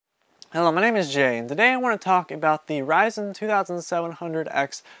Hello, my name is Jay, and today I want to talk about the Ryzen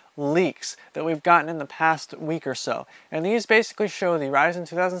 2700X leaks that we've gotten in the past week or so. And these basically show the Ryzen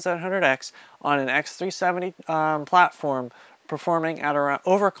 2700X on an x370 platform performing at around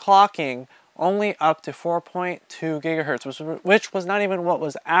overclocking only up to 4.2 gigahertz, which was not even what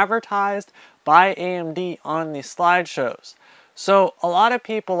was advertised by AMD on the slideshows. So a lot of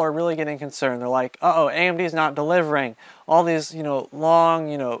people are really getting concerned. They're like, uh-oh, AMD's not delivering all these,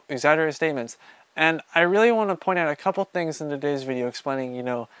 long, exaggerated statements. And I really want to point out a couple things in today's video explaining,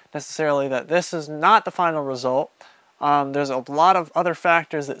 necessarily that this is not the final result. There's a lot of other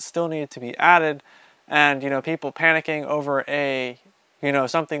factors that still need to be added. And, people panicking over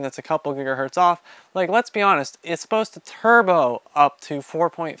something that's a couple gigahertz off. Like, let's be honest, it's supposed to turbo up to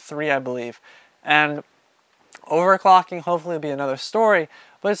 4.3, I believe. And overclocking hopefully will be another story,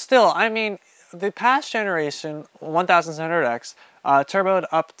 but still, I mean, the past generation 1700X turboed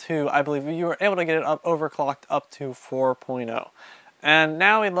up to, I believe you were able to get it up overclocked up to 4.0. And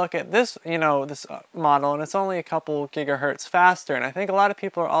now we look at this, this model, and it's only a couple gigahertz faster. And I think a lot of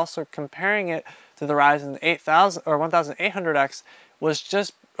people are also comparing it to the Ryzen 8000 or 1800X, was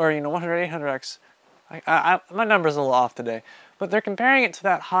just, or 10800X. My number's a little off today, but they're comparing it to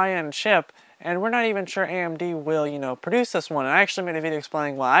that high-end chip. And we're not even sure AMD will, produce this one. And I actually made a video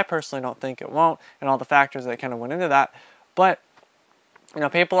explaining why I personally don't think it won't and all the factors that kind of went into that. But,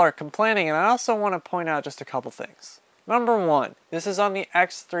 people are complaining, and I also want to point out just a couple things. Number one, this is on the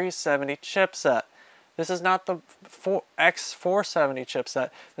x370 chipset. This is not the x470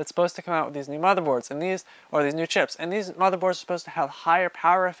 chipset that's supposed to come out with these new motherboards and these new chips. And these motherboards are supposed to have higher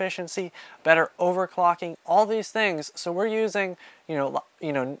power efficiency, better overclocking, all these things. So we're using,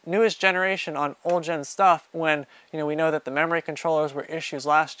 newest generation on old gen stuff when, we know that the memory controllers were issues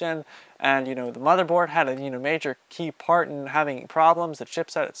last gen, and, the motherboard had a, major key part in having problems, the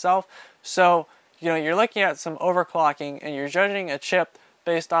chipset itself. So, you're looking at some overclocking and you're judging a chip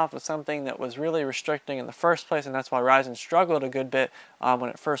based off of something that was really restricting in the first place, and that's why Ryzen struggled a good bit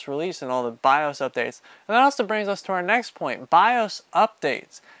when it first released and all the BIOS updates. And that also brings us to our next point, BIOS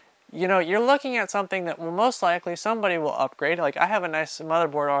updates. You're looking at something that will most likely somebody will upgrade. Like, I have a nice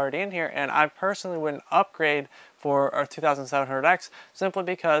motherboard already in here, and I personally wouldn't upgrade for our 2700X simply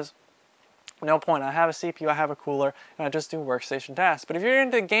because no point. I have a CPU, I have a cooler, and I just do workstation tasks. But if you're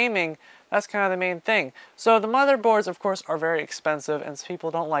into gaming, that's kind of the main thing. So the motherboards, of course, are very expensive, and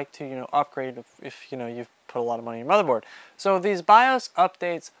people don't like to, upgrade if you've put a lot of money in your motherboard. So these BIOS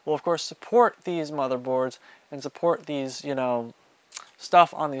updates will, of course, support these motherboards and support these,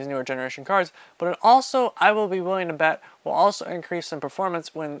 stuff on these newer generation cards, but it also, I will be willing to bet, will also increase some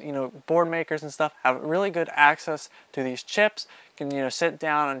performance when, board makers and stuff have really good access to these chips, can, sit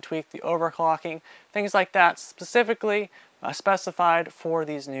down and tweak the overclocking, things like that, specifically specified for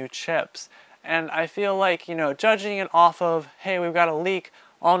these new chips. And I feel like, judging it off of, hey, we've got a leak,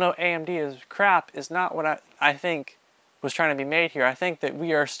 all no AMD is crap, is not what I think was trying to be made here. I think that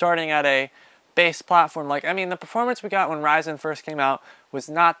we are starting at a base platform. The performance we got when Ryzen first came out was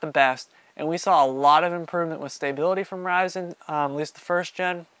not the best, and we saw a lot of improvement with stability from Ryzen, at least the first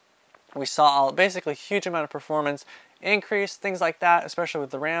gen. We saw basically a huge amount of performance increase, things like that, especially with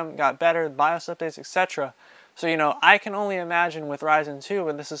the RAM got better, the BIOS updates, etc. So, I can only imagine with Ryzen 2,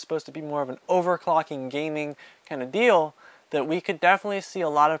 when this is supposed to be more of an overclocking gaming kind of deal, that we could definitely see a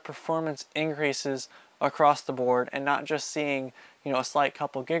lot of performance increases across the board and not just seeing, a slight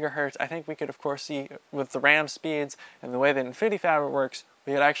couple gigahertz. I think we could, of course, see with the RAM speeds and the way that Infinity Fabric works,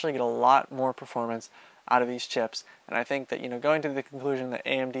 we could actually get a lot more performance out of these chips. And I think that, going to the conclusion that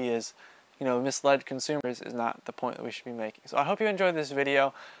AMD is, misled consumers is not the point that we should be making. So I hope you enjoyed this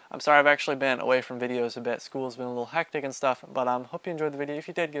video. I'm sorry I've actually been away from videos a bit. School's been a little hectic and stuff, but hope you enjoyed the video. If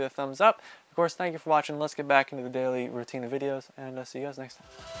you did, give it a thumbs up. Of course, thank you for watching. Let's get back into the daily routine of videos, and see you guys next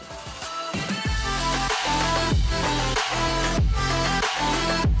time.